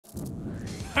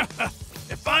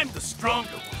If I'm the stronger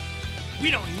one,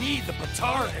 we don't need the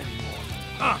Potara anymore.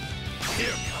 Huh?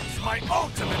 Here comes my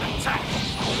ultimate attack.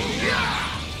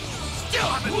 Yeah! Still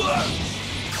haven't learned.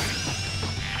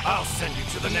 I'll send you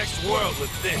to the next world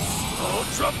with this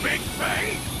Ultra Big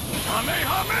Bang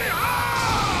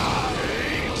Kamehameha!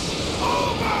 Game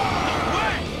over!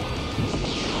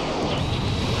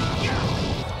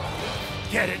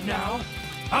 Get it now?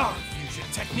 Our fusion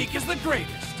technique is the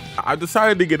greatest. I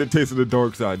decided to get a taste of the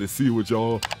dark side to see what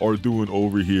y'all are doing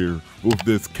over here with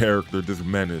this character, this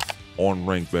menace on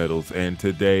ranked battles. And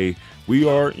today we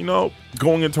are, you know,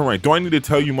 going into rank. Do I need to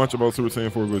tell you much about Super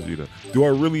Saiyan 4 Gogeta? Do I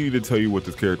really need to tell you what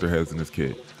this character has in his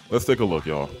kit? Let's take a look,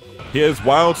 y'all. He has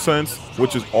Wild Sense,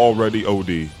 which is already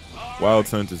OD. Wild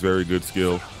Sense is very good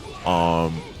skill.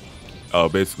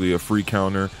 Basically a free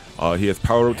counter. He has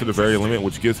Power Up to the very limit,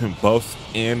 which gives him buffs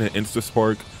and an Insta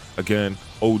Spark. Again,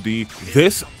 OD.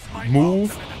 This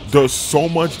move does so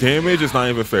much damage, it's not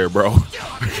even fair, bro.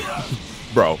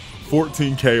 Bro,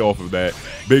 14k off of that.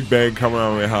 Big Bang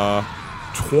Kamehameha,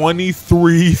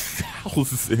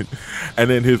 23,000. And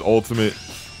then his ultimate,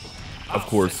 of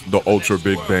course, the Ultra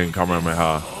Big Bang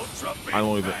Kamehameha. I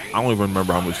don't even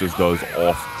remember how much this does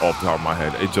off the top of my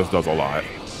head. It just does a lot.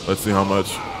 Let's see how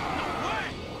much.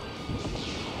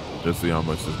 Let's see how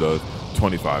much this does.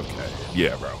 25k.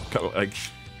 Yeah, bro. Like,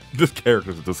 this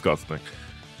character is disgusting.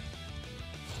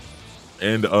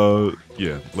 And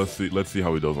yeah, let's see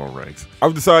how he does on ranks.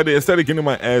 I've decided instead of getting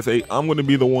my ass ate, I'm gonna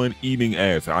be the one eating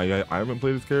ass. I haven't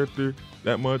played this character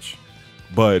that much,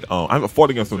 but I haven't fought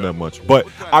against him that much. But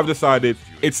I've decided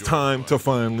it's time to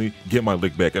finally get my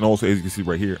lick back. And also, as you can see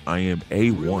right here, I am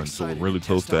A1, so we're really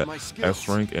close to that S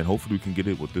rank, and hopefully we can get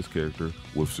it with this character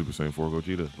with Super Saiyan 4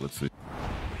 Gogeta. Let's see.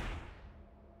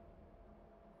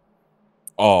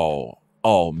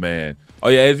 Oh man. Oh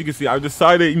yeah, as you can see, I've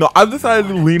decided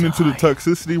to lean into the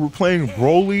toxicity. We're playing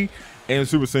Broly and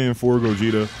Super Saiyan 4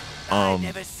 Gogeta.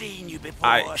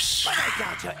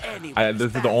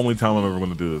 This is the only time I'm ever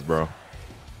gonna do this, bro.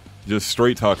 Just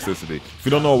straight toxicity. If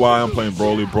you don't know why I'm playing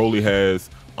Broly, Broly has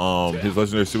his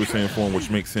legendary Super Saiyan form,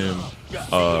 which makes him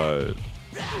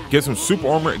gives him super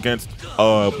armor against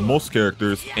most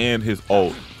characters, and his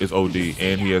ult is OD,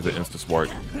 and he has an Insta Spark.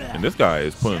 And this guy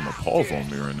is putting a pause on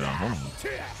me right now. Hold on.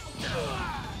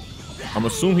 I'm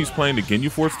assuming he's playing the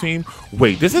Ginyu Force team.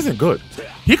 Wait, this isn't good.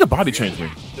 He could body change me.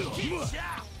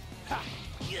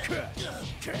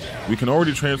 We can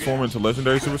already transform into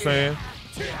legendary Super Saiyan.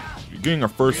 You're getting our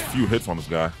first few hits on this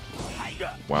guy.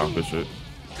 Wow, good shit.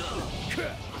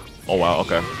 Oh wow,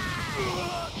 okay.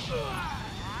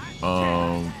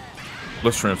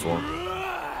 Let's transform.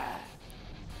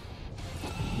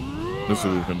 Let's see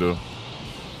what we can do.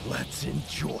 Let's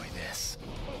enjoy this.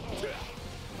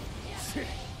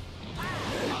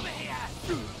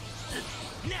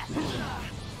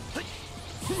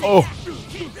 Oh!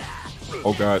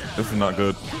 Oh god, this is not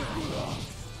good.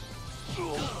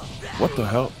 What the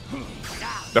hell?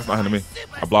 That's not hitting me.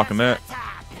 I'm blocking that.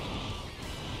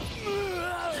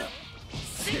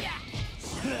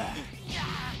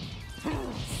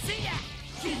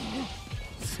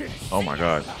 Oh my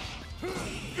god.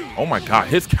 Oh my god,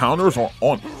 his counters are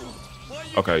on.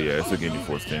 Okay, yeah, it's a Ginyu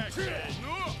Force team.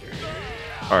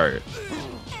 Alright.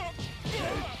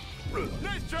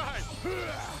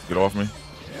 Get off me.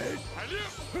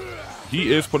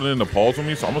 He is putting in the pause on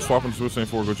me, so I'm gonna swap into Super Saiyan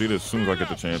 4 Gogeta as soon as I get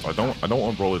the chance. I don't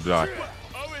want Broly to die.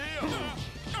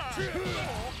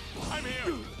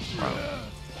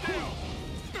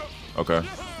 Okay.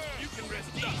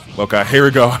 Okay, here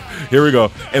we go. Here we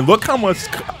go. And look how much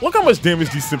damage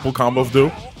these simple combos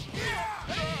do.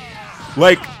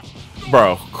 Like,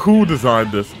 bro, who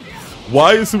designed this?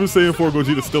 Why is Super Saiyan 4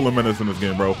 Gogeta still a menace in this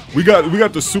game, bro? We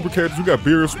got the super characters. We got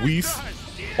Beerus, Whis,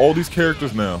 all these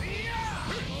characters now.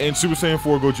 And Super Saiyan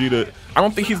 4 Gogeta, I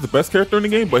don't think he's the best character in the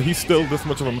game, but he's still this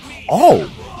much of a... Oh!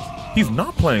 He's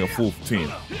not playing a full team.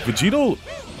 Vegito...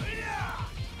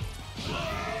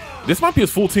 This might be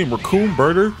his full team. Raccoon,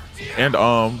 Birder, and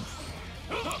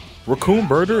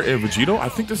Vegito. I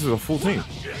think this is a full team.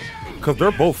 Because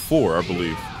they're both 4, I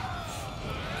believe.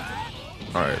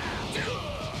 Alright.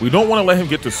 We don't want to let him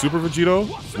get to Super Vegito,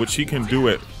 which he can do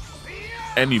at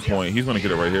any point. He's going to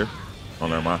get it right here. Oh,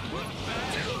 never mind.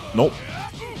 Nope.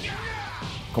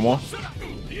 Come on.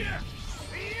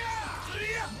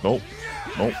 Nope.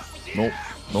 Nope. Nope.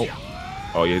 Nope.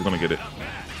 Oh, yeah, he's going to get it.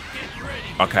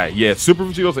 Okay, yeah, Super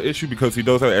Vegito's an issue because he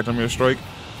does have Anti-Mirror Strike.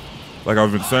 Like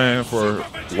I've been saying for a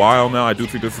while now, I do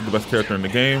think this is the best character in the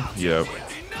game. Yeah.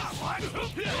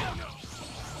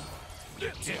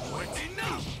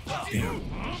 Damn.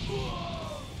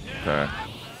 Okay.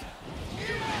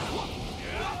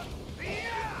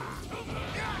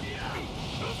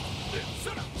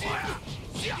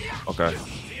 Okay.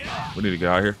 We need to get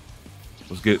out of here.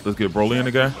 Let's get Broly in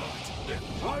again.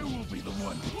 I will be the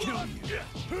one to kill you.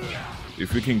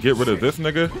 If we can get rid of this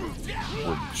nigga,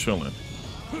 we're chilling.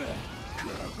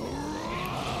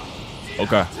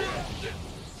 Okay.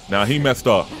 Now he messed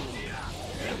up.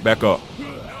 Back up.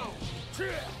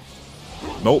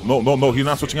 Nope, no. He's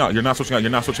not switching out. You're not switching out.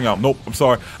 You're not switching out. Nope. I'm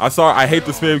sorry. I hate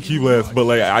the spam key blast, but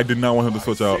like I did not want him to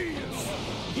switch out.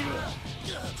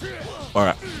 All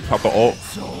right. Pop the ult.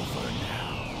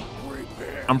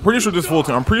 I'm pretty sure this full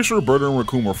team. I'm pretty sure Burter and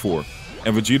Raccoon are 4,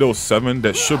 and Vegito's 7.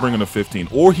 That should bring him to 15.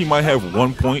 Or he might have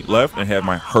 1 point left and have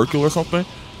my Hercule or something.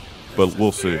 But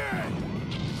we'll see.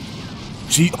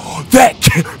 That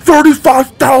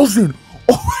 35,000.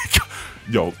 Oh my god.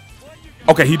 Yo.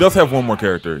 Okay, he does have 1 more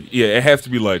character. Yeah, it has to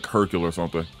be like Hercule or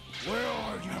something.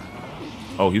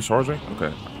 Oh, he's charging?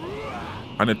 Okay.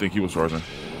 I didn't think he was charging.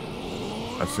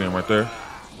 I see him right there.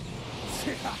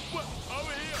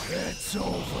 It's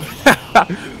over.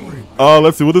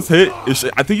 Let's see. Will this hit?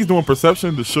 I think he's doing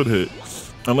perception. This should hit.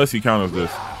 Unless he counters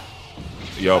this.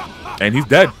 Yup. And he's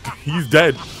dead. He's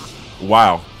dead.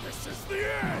 Wow.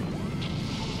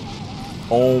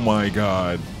 Oh my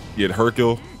god. Yeah,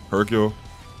 Hercule.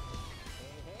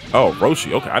 Oh,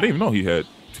 Roshi. Okay, I didn't even know he had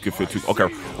could fit 2. Okay,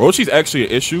 Roshi's actually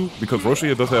an issue because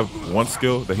Roshi does have 1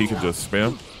 skill that he can just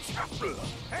spam.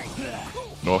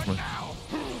 Northman.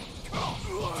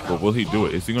 But will he do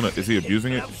it? Is he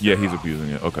abusing it? Yeah, he's abusing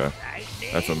it. Okay.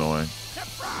 That's annoying.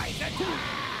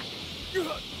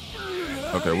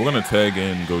 Okay, we're gonna tag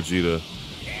in Gogeta.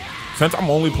 Since I'm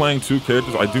only playing 2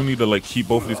 characters, I do need to like keep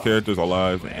both of these characters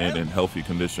alive and in healthy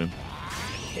condition.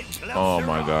 Oh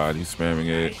my god, he's spamming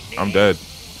it. I'm dead.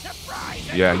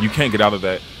 Yeah, you can't get out of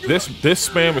that. This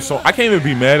spam is so I can't even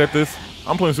be mad at this.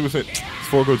 I'm playing Super Saiyan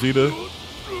 4 Gogeta.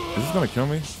 Is this gonna kill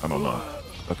me? I don't know.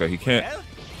 Okay, he can't.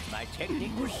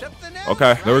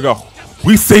 Okay, there we go.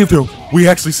 We saved him. We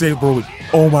actually saved Broly.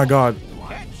 Oh my god.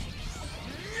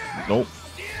 Nope.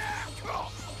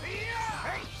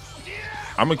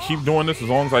 I'm gonna keep doing this as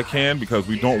long as I can because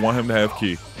we don't want him to have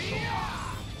Ki.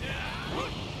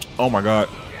 Oh my god.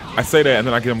 I say that and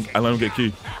then I let him get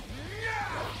Ki.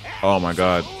 Oh my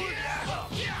god.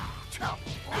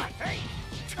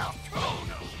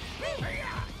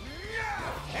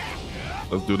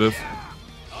 Let's do this.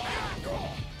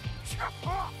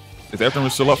 Is everything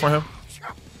still up for him?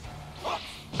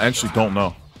 I actually don't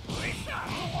know.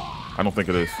 I don't think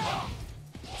it is.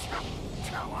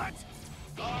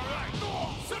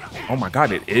 Oh my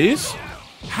god, it is?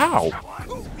 How?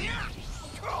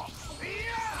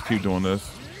 Keep doing this.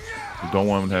 We don't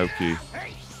want him to have Ki.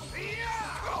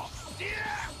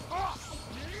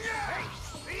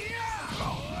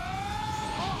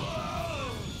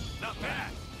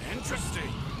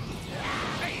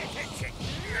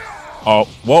 Oh,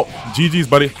 well, GG's,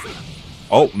 buddy.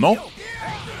 Oh, no.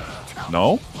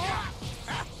 No.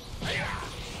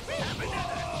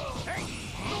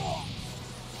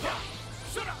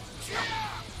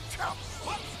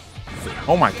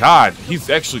 Oh my god,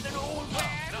 he's actually...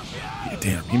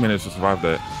 Damn, he managed to survive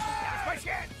that.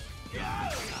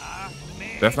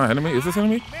 That's not enemy? Is this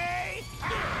enemy?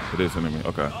 It is enemy,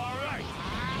 okay.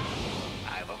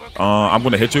 I'm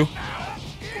gonna hit you.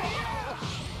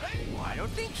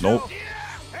 Nope.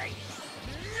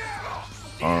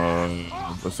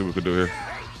 Let's see what we can do here.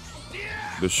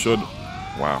 This should...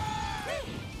 Wow.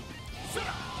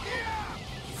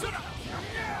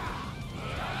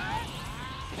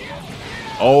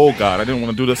 Oh god, I didn't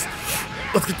want to do this.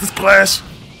 Let's get this clash.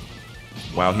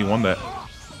 Wow, he won that.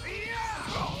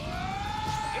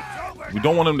 We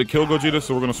don't want him to kill Gogeta,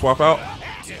 so we're gonna swap out.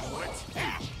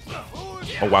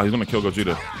 Oh wow, he's gonna kill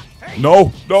Gogeta.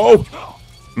 No, no,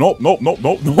 nope, nope, nope,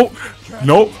 nope, nope,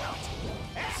 nope.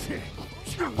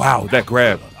 Wow, that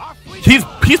grab. He's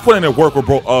putting in work with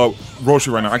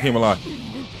Roshi right now. I can't even lie.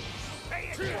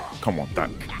 Come on,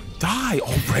 die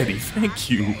already.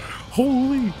 Thank you.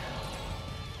 Holy.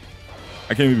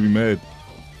 I can't even be mad.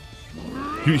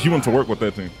 He went to work with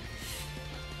that team.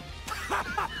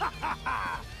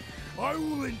 I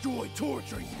will enjoy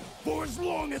torturing you for as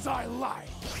long as I like.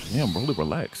 Damn, Broly,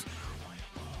 relax.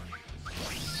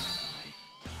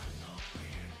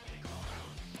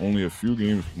 Only a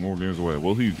few more games away.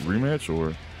 Will he rematch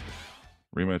or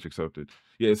rematch accepted?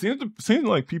 Yeah, it seems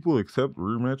like people accept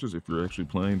rematches if you're actually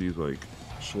playing these like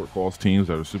short pulse teams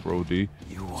that are super OD.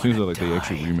 Seems like they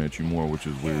actually rematch you more, which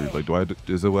is weird. Like,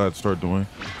 is that what I'd start doing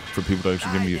for people to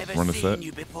actually give me run a set?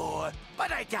 You before,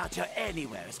 but I doubt you're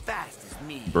anywhere as fast as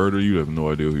me. Burter, you have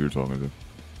no idea who you're talking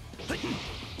to.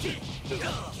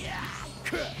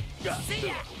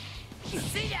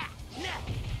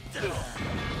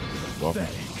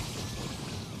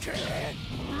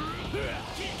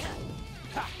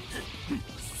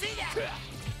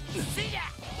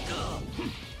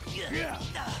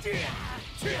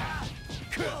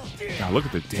 God, look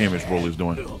at the damage Broly's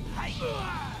doing.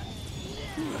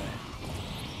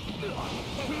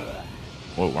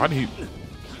 Whoa, why did he?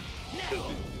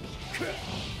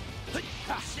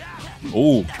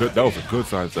 Oh, that was a good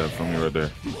side step from me right there.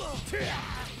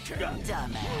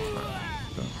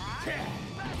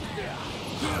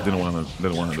 I didn't want him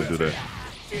to do that.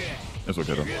 It's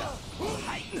okay though.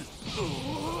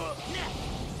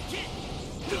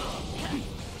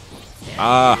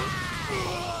 Ah,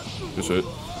 good shit.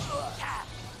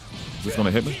 Is this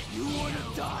gonna hit me?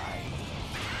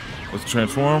 Let's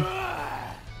transform.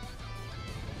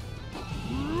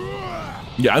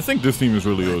 Yeah, I think this team is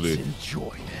really OD.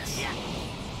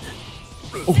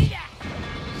 Oh.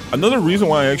 Another reason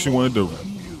why I actually wanted to.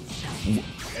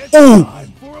 Oh,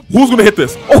 who's gonna hit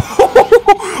this?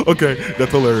 Oh, okay,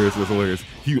 that's hilarious. That's hilarious.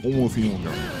 He almost got me.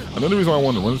 Another reason why I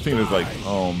wanted to run this team is like,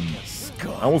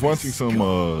 I was watching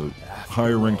some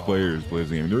higher ranked players play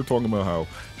this game. They were talking about how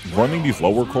running these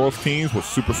lower cost teams with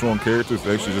super strong characters is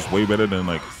actually just way better than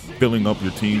like filling up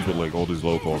your teams with like all these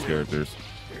low cost characters.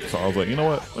 So I was like, you know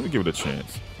what? Let me give it a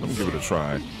chance. Let me give it a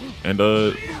try. And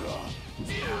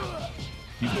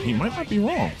he might not be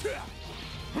wrong.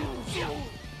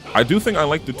 I do think I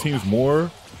like the teams more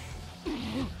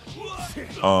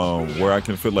where I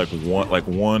can fit like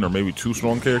one or maybe two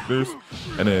strong characters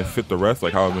and then fit the rest,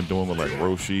 like how I've been doing with like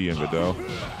Roshi and Videl.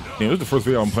 Yeah, this is the first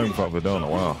video I'm playing without Videl in a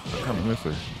while. I kind of miss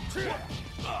her.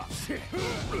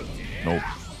 Nope.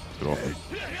 Get off me.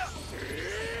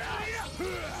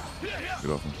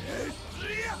 Get off me.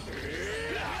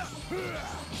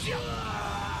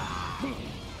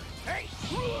 Hey,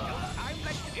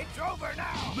 it's over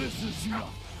now. This is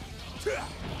enough.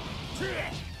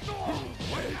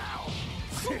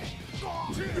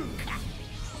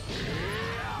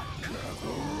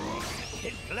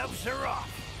 Hit gloves are off.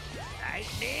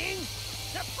 Lightning,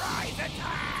 surprise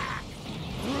attack.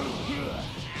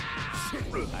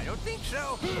 I don't think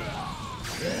so.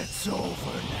 It's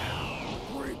over now.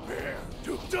 Prepare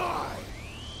to die.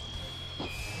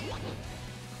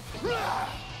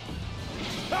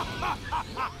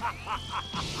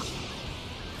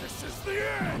 This is the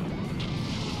end.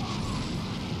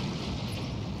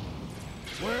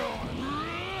 Well,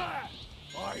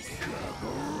 I can't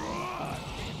run.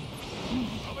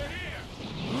 Over here.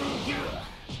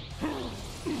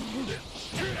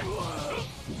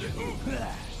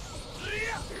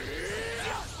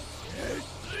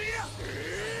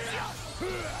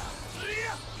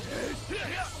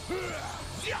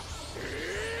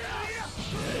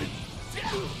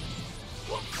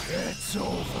 It's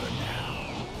over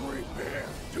now. Prepare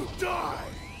to die.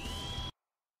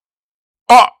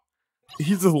 Ah! He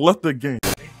just left the game.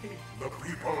 The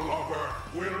people lover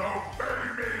will obey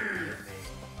me.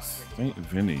 Saint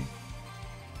Vinny.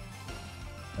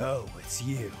 Oh, it's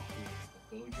you.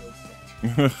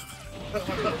 Of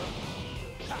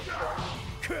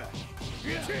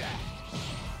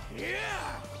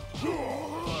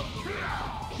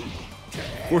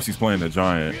course he's playing the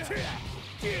giant.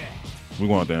 We're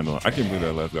going to Dandelion. I can't believe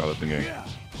that last guy left the game.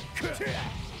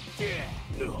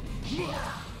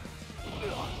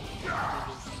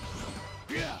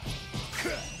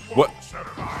 What?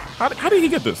 How did he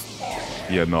get this?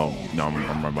 Yeah, no,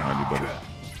 I'm right behind you, buddy.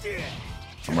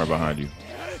 I'm right behind you.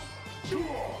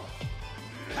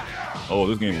 Oh,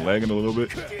 this game lagging a little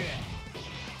bit.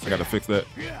 I gotta fix that.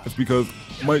 It's because,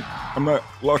 Mike, I'm not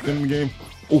locked in the game.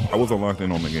 Oh, I wasn't locked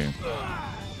in on the game.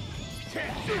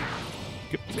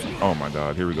 Oh my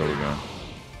God, here we go again.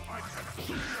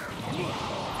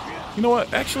 You know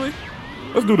what? Actually,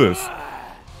 let's do this.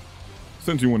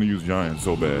 Since you want to use giants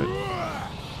so bad.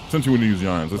 Since you want to use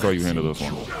giants, that's how you handle this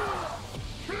one.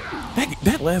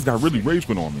 That last guy really rage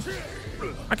quit on me.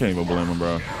 I can't even blame him,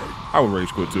 bro. I would rage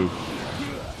quit too.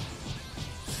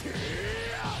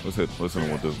 Let's hit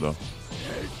him with this though.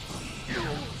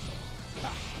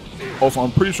 Also,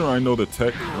 I'm pretty sure I know the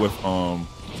tech with how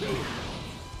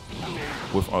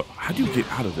do you get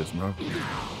out of this, bro?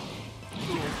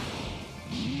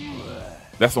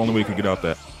 That's the only way you can get out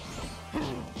that.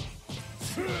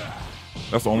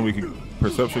 That's the only way you can.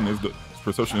 Perception is the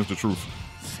truth.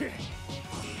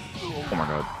 Oh my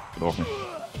God! Get off me!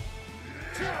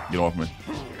 Get off me!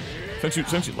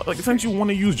 Since you want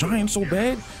to use giants so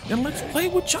bad, then let's play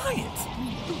with giants.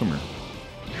 Come here.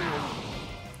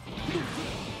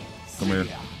 Come here.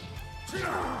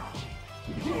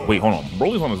 Wait, hold on.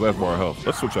 Broly's on his last bar of health.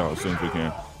 Let's switch out as soon as we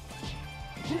can.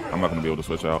 I'm not gonna be able to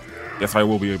switch out. Yes, I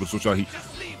will be able to switch out.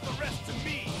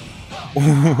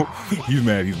 He's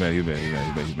mad. He's mad. He's mad. He's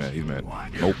mad. He's mad. He's mad.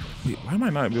 Nope. Wait, why am I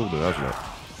not able to dodge that?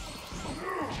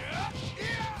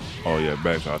 Oh yeah,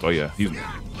 back shots. Oh yeah, he's.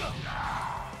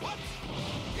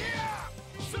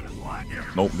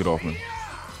 Nope. Get off me.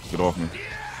 Get off me.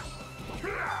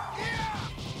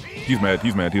 He's mad.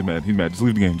 He's mad. He's mad. He's mad. Just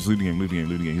leave the game. Just leave the game. Leave the game.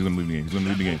 Leave the game. He's gonna leave the game. He's gonna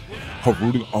leave the game. Oh,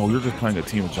 rooting. Oh, you're just playing a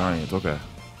team of giants. Okay.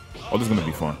 Oh, this is gonna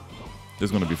be fun. This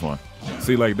is gonna be fun.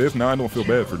 See, like this, now I don't feel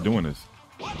bad for doing this.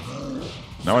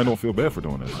 Now I don't feel bad for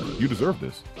doing this. You deserve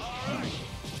this.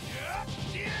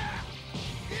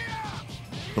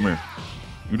 Come here.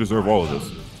 You deserve all of this.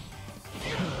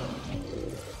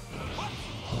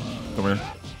 Come here.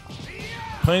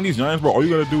 Playing these giants, bro, all you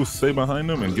gotta do is stay behind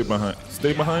them and get behind.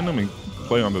 Stay behind them and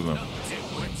play under them.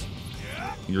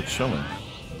 You're chilling.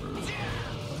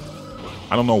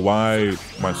 I don't know why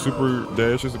my super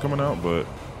dash isn't coming out, but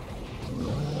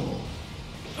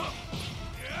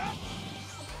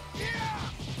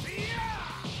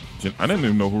I didn't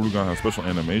even know Hurugan had special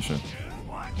animation.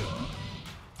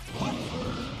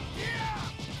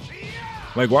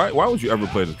 Like, why would you ever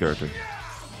play this character?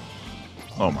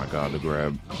 Oh my god, the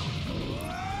grab.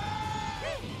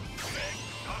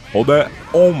 Hold that.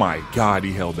 Oh my god,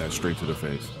 he held that straight to the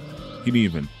face. He didn't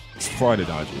even try to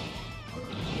dodge it.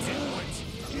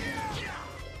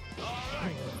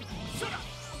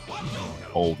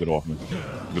 Oh, get off me.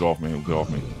 Get off me. Get off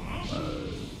me.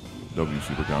 W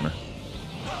super counter.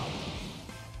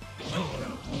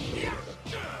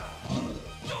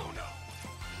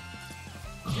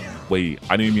 Wait,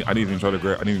 I didn't even try to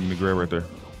grab. I didn't even grab right there.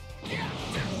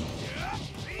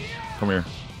 Come here.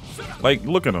 Like,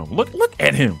 look at him. Look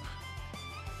at him.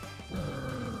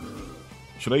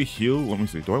 Should I heal? Let me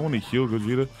see. Do I want to heal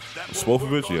Gogeta?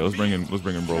 Spopovich? Yeah, let's bring in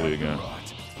Broly again.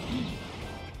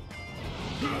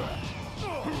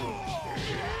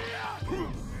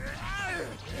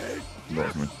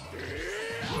 Lost me.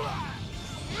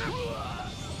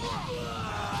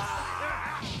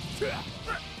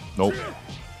 Nope.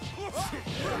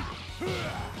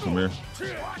 Come here.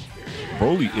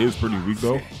 Broly is pretty weak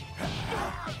though.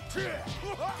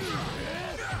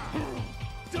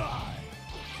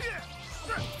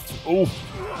 Oh.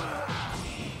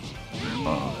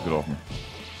 Get off me.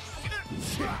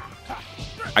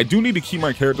 I do need to keep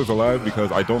my characters alive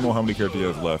because I don't know how many characters he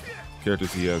has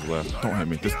left. Don't hit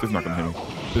me. This is not gonna hit me.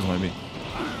 This is gonna hit me.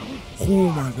 Oh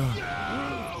my god.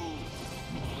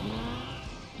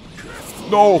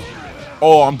 No.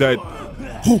 Oh, I'm dead.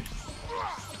 Oh.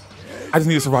 I just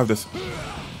need to survive this.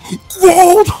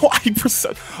 Whoa, no,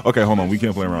 8%. Okay, hold on. We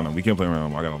can't play around now. I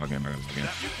gotta log in.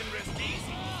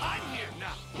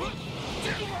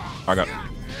 I gotta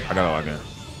log in.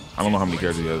 I don't know how many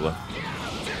characters he has left.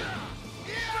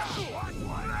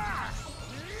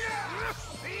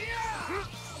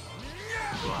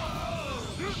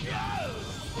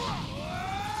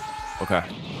 Okay.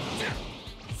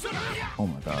 Oh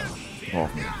my god. Oh,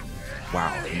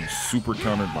 wow. He super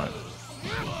countered my.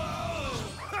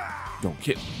 Yo,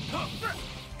 kid.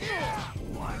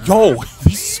 Yo,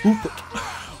 he's super.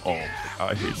 Oh,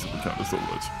 I hate super counter so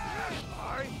much.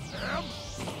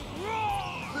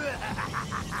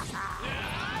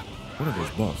 What are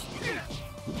those buffs?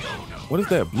 What is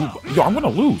that blue buff? Yo, I'm gonna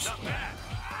lose.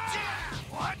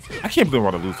 I can't believe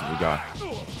I'm gonna lose to the guy.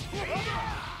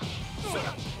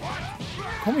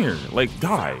 Come here, like,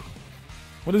 die.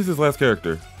 What is his last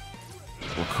character?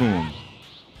 Raccoon.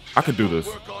 I could do this.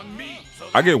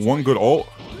 I get one good ult.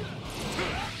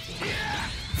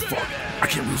 Fuck. I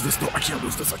can't lose this, though. I can't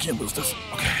lose this. Okay,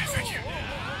 thank you.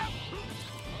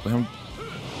 Let him.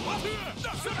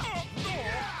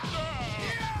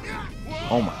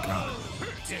 Oh my god.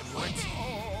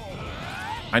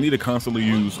 I need to constantly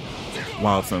use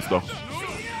Wild Sense, though.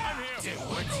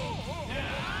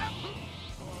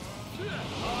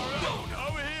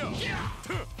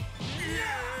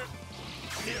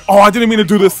 Oh, I didn't mean to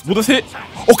do this. Will this hit?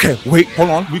 Okay, wait, hold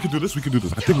on. We can do this. I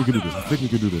think we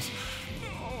can do this.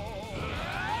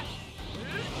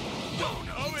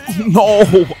 No,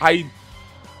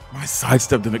 my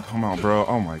sidestep didn't come out, bro.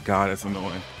 Oh my god, that's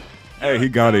annoying. Hey, he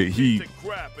got it. He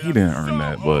didn't earn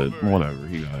that, but whatever.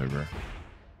 He got it, bro.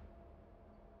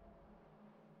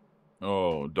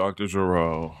 Oh, Dr.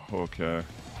 Gero. Okay.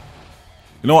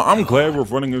 You know what? I'm glad we're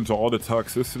running into all the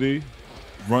toxicity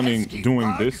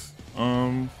doing this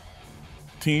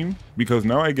team, because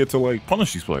now I get to like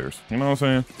punish these players. You know what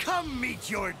I'm saying? Come meet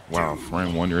your wow,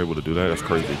 frame 1, you're able to do that. That's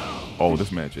crazy. Oh,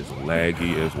 this match is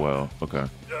laggy as well. Okay.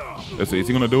 Let's see. Is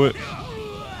he gonna do it?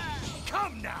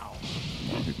 Come now.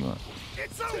 No, he's not.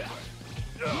 It's over.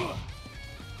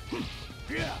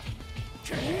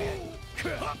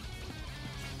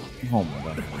 Oh my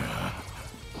god.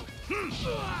 He's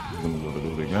gonna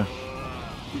do it again.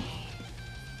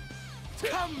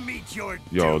 Come meet your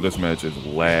Yo, this match is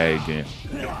lagging.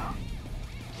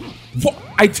 What?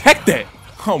 I teched that!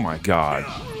 Oh my god.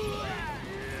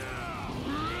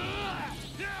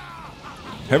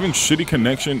 Having shitty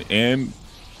connection and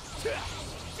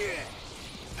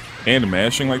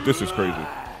mashing like this is crazy.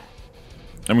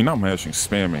 I mean, not mashing,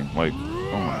 spamming. Like,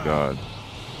 oh my god.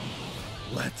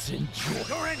 Let's enjoy.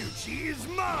 Your energy is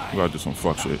mine. We gotta do some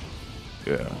fuck shit.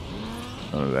 Yeah.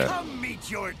 None of that. Come meet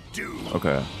your doom.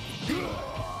 Okay.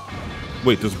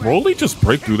 Wait, does Broly just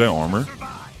break through that armor?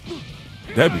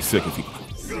 That'd be sick if he...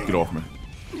 Get off me.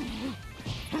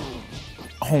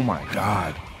 Oh my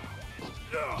god.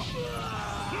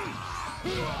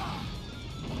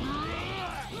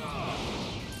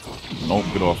 Nope,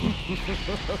 get off me.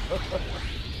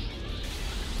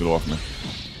 Get off me.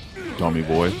 Dummy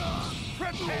boy.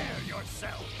 Prepare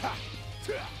yourself.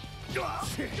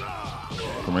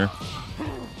 Come here.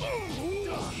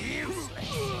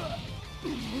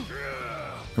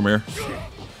 Come here.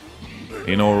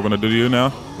 You know what we're gonna do to you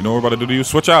now? You know what we're about to do to you?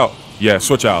 Switch out. Yeah,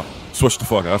 switch out. Switch the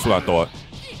fuck out. That's what I thought.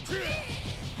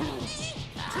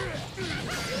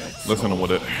 Let's hit him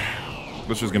with it.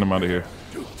 Let's just get him out of here.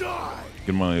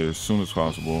 Get him out of here as soon as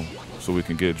possible so we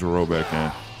can get Jiro back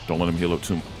in. Don't let him heal up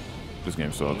too much. This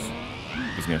game sucks.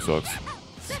 This game sucks.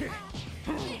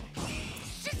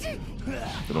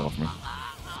 Get off me.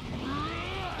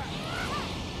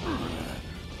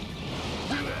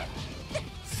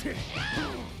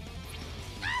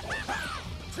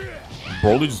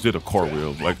 Broly just did a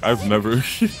cartwheel. Like, I've never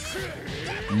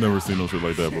never seen no shit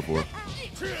like that before.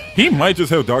 He might just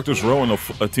have Dr. Zero and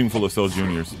a team full of Cell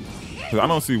Juniors. Because I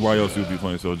don't see why else you'd be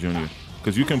playing Cell Junior.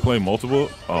 Because you can play multiple.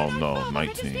 Oh no,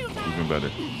 19. Even better.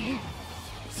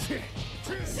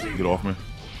 Get off me.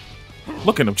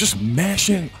 Look at him just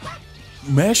mashing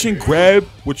grab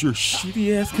with your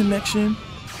shitty ass connection.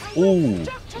 Ooh.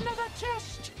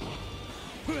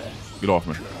 Get off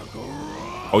me.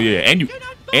 Oh yeah, and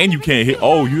you can't hit.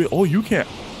 Oh you can't.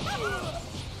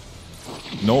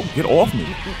 No, get off me.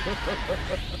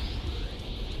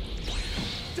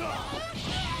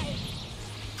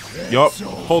 Yup.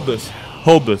 Hold this.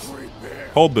 Hold this.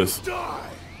 Hold this.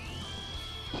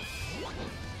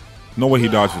 No way he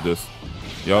dodges this.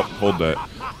 Yup. Hold that.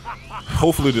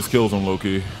 Hopefully this kills him,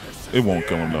 Loki. It won't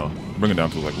kill him though. Bring it down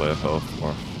to like last health.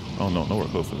 Or, oh no, nowhere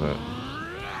close to that.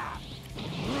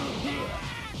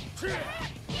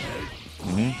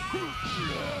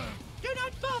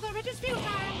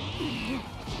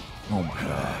 Oh my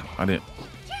god. I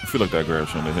feel like that grab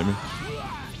shouldn't have hit me.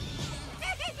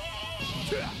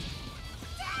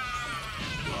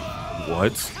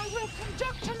 What?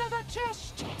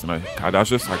 Can I dodge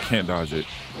this? I can't dodge it.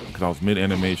 Because I was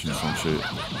mid-animation or some shit.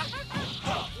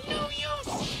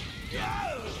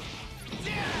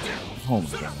 Oh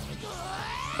my god.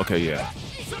 Okay, yeah.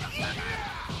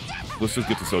 Let's just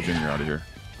get the Cell Junior out of here.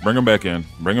 Bring him back in.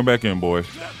 Bring him back in, boy.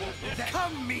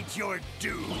 Come meet your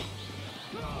doom.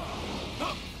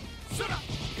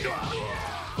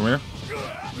 Come here.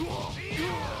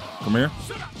 Come here.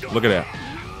 Look at that.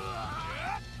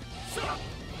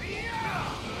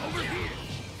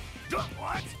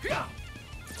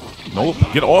 Nope.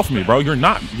 Get off me, bro. You're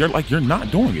not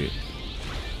doing it.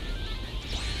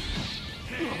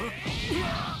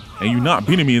 And you're not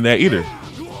beating me in that either.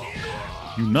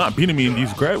 You're not beating me in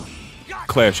these grab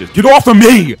clashes. Get off of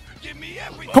me!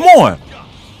 Come on!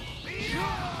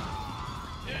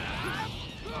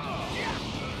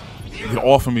 Get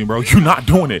off of me, bro. You're not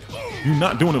doing it. You're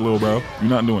not doing it, little bro. You're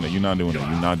not doing it. You're not doing it.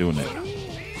 You're not doing it.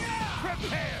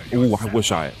 Ooh, I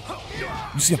wish I had.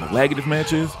 You see how laggy this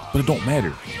match is? But it don't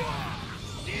matter.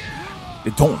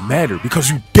 It don't matter because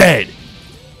you dead.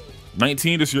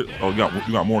 19 this year. Oh, you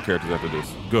got more characters after this.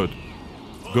 Good.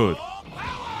 Good.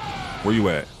 Where you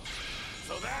at?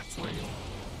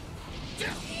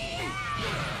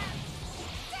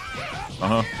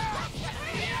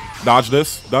 Dodge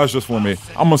this. Dodge this for me.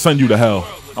 I'm gonna send you to hell.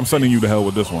 I'm sending you to hell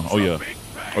with this one. Oh yeah.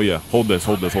 Oh yeah. Hold this.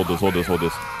 Hold this. Hold this. Hold this. Hold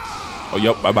this. Oh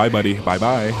yep. Bye bye, buddy. Bye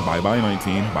bye. Bye bye,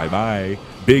 19. Bye bye.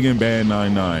 Big and bad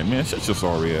 99. Man, shut your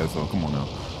sorry ass up. Come on now.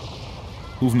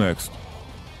 Who's next?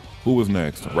 Who was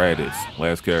next? Raditz.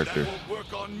 Last character.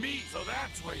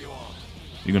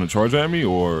 You gonna charge at me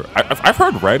or? I've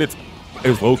heard Raditz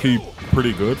is low key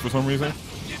pretty good for some reason.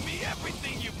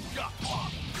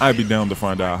 I'd be down to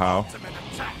find out how.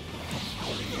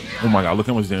 Oh my god, look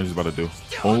how much damage he's about to do.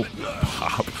 Oh,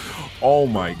 pop. Oh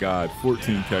my god,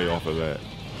 14k off of that.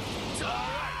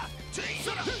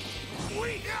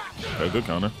 Okay, good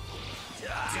counter.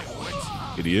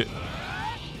 Idiot.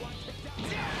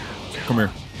 Come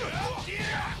here.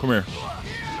 Come here.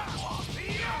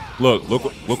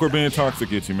 Look where being toxic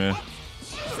gets you, man.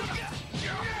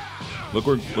 Look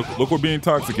where being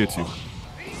toxic gets you.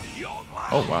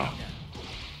 Oh wow.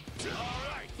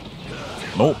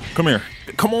 Nope. Come here.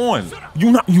 Come on.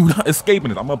 You not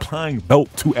escaping it. I'm applying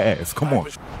belt to ass. Come on.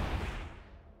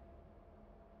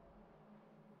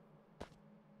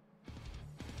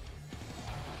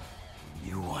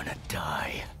 You wanna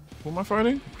die? Who am I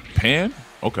fighting? Pan?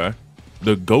 Okay.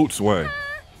 The goat's way.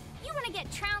 You wanna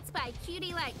get trounced by a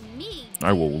cutie like me?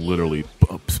 I will literally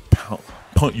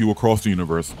punt you across the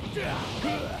universe.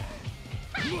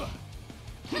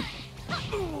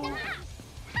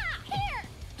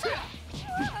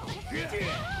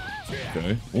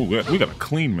 Okay. Ooh, we got a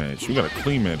clean match. We got a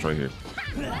clean match right here.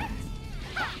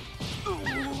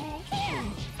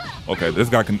 Okay, this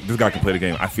guy can play the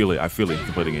game. I feel it. He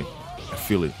can play the game. I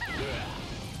feel it.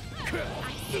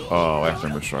 Oh,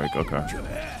 aftermath strike. Okay.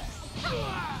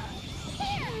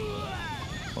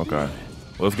 Okay.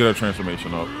 Let's get our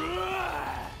transformation up.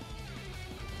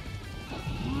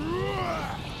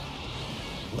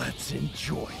 Let's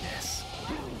enjoy this.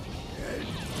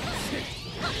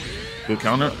 Good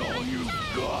counter.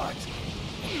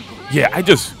 Yeah,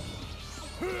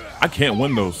 I can't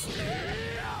win those.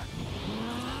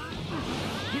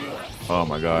 Oh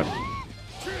my god.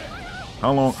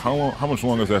 How much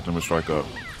longer is aftermath strike up?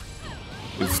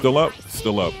 Is it still up?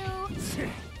 Still up.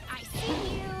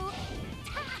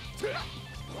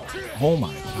 Oh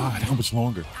my god, how much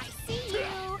longer?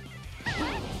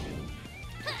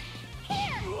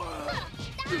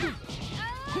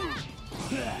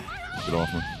 Get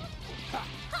off me.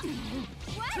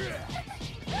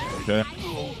 Okay.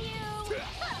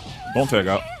 Don't tag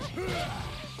out.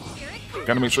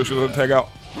 Gotta make sure she doesn't tag out.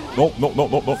 Nope.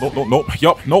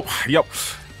 Yup.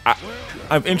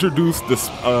 I've introduced this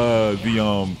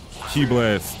the Ki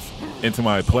Blast into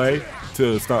my play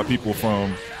to stop people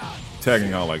from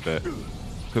tagging out like that.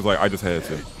 Cause like I just had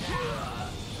to.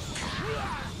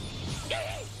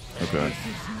 Okay.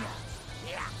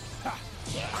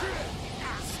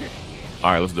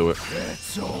 All right, let's do it.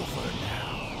 It's over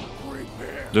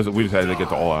now. We just had to get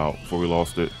the all out before we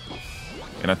lost it.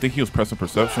 And I think he was pressing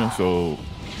perception, so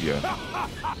yeah.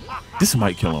 This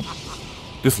might kill him.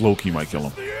 This low-key might kill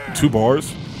him. 2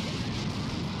 bars?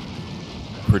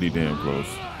 Pretty damn close.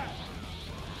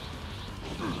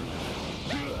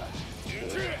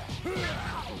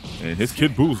 And his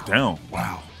Kid Boo's down.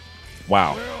 Wow.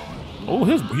 Oh,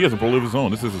 he has a bullet of his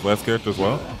own. This is his last character as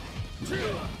well.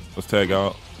 Let's tag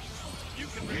out.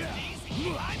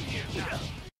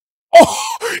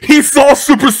 Oh, he saw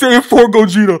Super Saiyan 4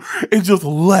 Gogeta and just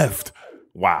left.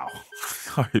 Wow.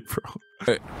 All right, bro.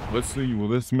 Hey, let's see. Will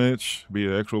this match be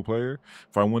an actual player?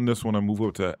 If I win this one, I move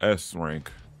up to S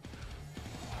rank.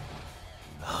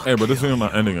 Hey, but this is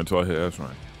not ending until I hit S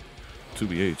rank.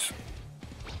 2BH.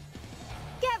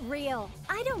 Get real.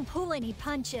 I don't pull any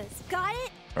punches. Got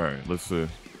it? All right, let's see.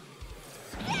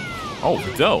 Oh,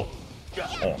 Videl.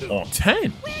 On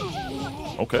 10.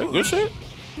 Okay, good shit.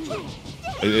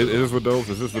 Is this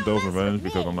Videl's revenge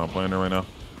because I'm not playing it right now?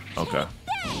 Okay.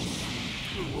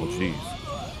 Oh, jeez.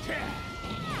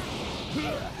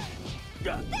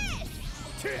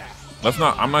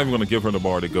 I'm not even gonna give her the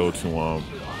bar to go to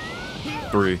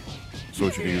 3 so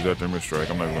she can use that thermal strike.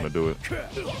 I'm not even gonna do it.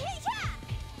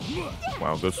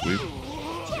 Wow, good sweep.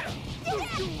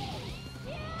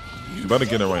 She's about to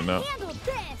get it right now.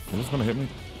 Is this gonna hit me?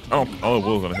 Oh, it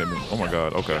will gonna hit me. Oh my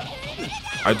god, okay.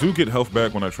 I do get health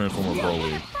back when I transform with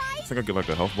Broly. I think I get like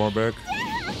a health bar back.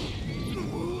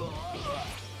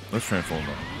 Let's transform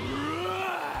now.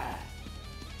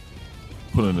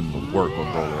 Putting in the work with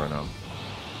Broly right now.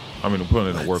 I mean, I'm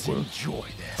putting in the work with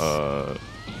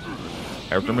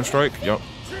Aftermath Strike. Yup.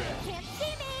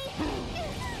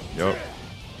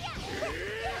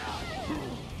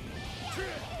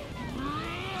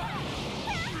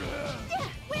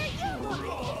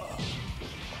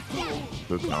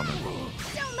 Good counter.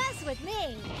 Don't mess with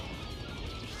me.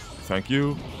 Thank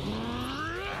you.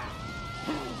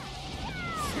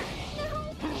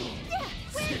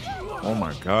 Oh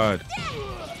my god.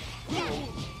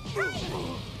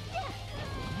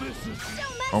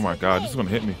 Oh my god, this is gonna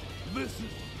hit me. Take this.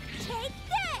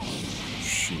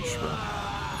 Sheesh, bro.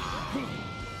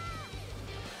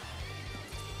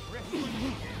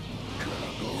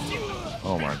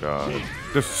 Oh my god.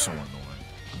 This is so annoying.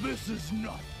 This is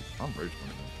not. I'm raging.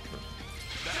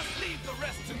 Just leave the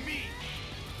rest to me.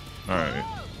 Alright.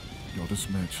 Yo, this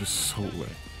match is so lit.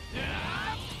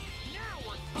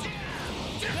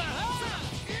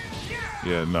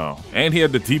 Yeah, no. And he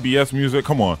had the TBS music.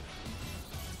 Come on.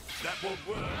 That won't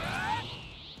work.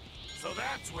 So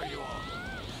that's where you are.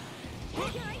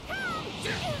 Here I come!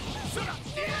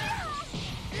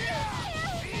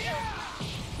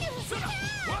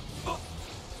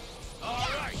 All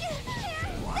right.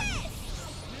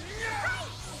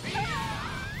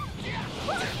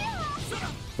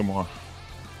 Come on.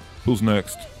 Who's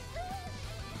next?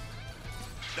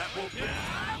 That will be.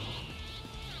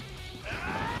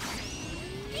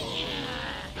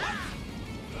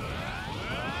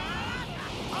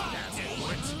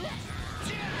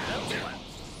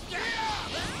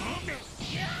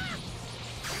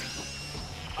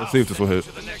 Let's see if this will hit.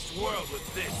 To the next world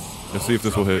with this. Let's see if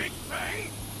this will hit. Big bang.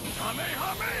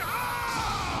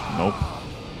 Kamehameha! Nope.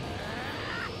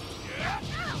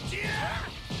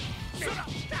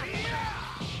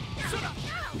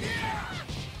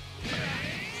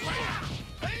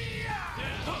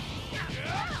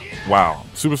 Wow.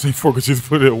 Super Saiyan 4 could just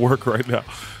put it at work right now.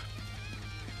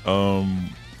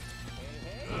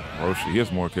 Roshi, he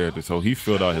has more characters, so he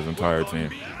filled out his entire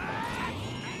team.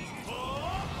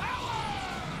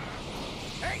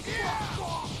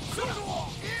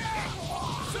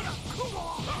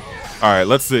 All right,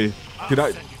 let's see.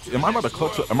 Am I about to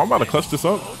clutch? Am I about to clutch this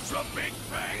up?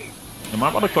 Am I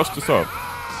about to clutch this up?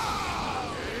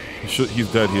 He's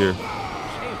dead here.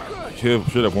 He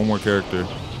should have one more character.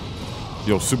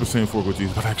 Yo, Super Saiyan 4 Gogeta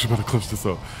is actually about to clutch this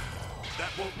up.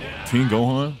 Team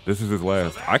Gohan, this is his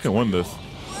last. I can win this.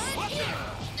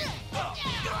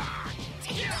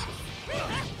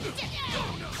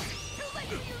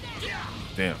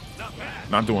 Damn.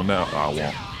 Not doing that. I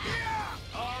won't.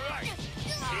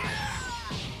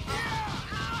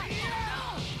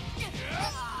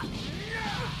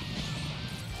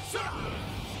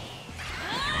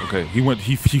 Okay, yo,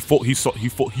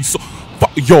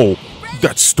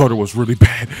 that stutter was really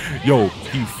bad. Yo,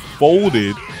 he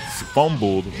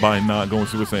fumbled by not going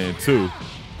Super Saiyan 2.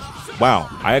 Wow,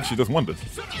 I actually just won this.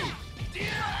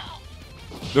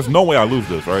 There's no way I lose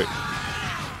this, right?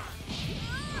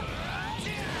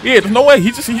 Yeah, there's no way.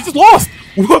 He just lost.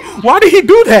 Why did he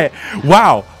do that?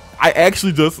 Wow, I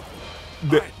actually just,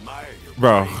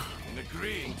 bro.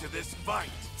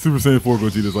 Super Saiyan 4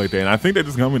 Gogeta's like that, and I think they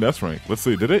just got me in S rank. Let's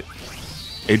see, did it?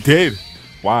 It did.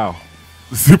 Wow.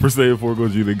 Super Saiyan 4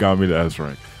 Gogeta got me to S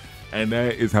rank. And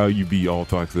that is how you beat all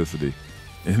toxicity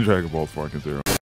in Dragon Ball Sparking Zero.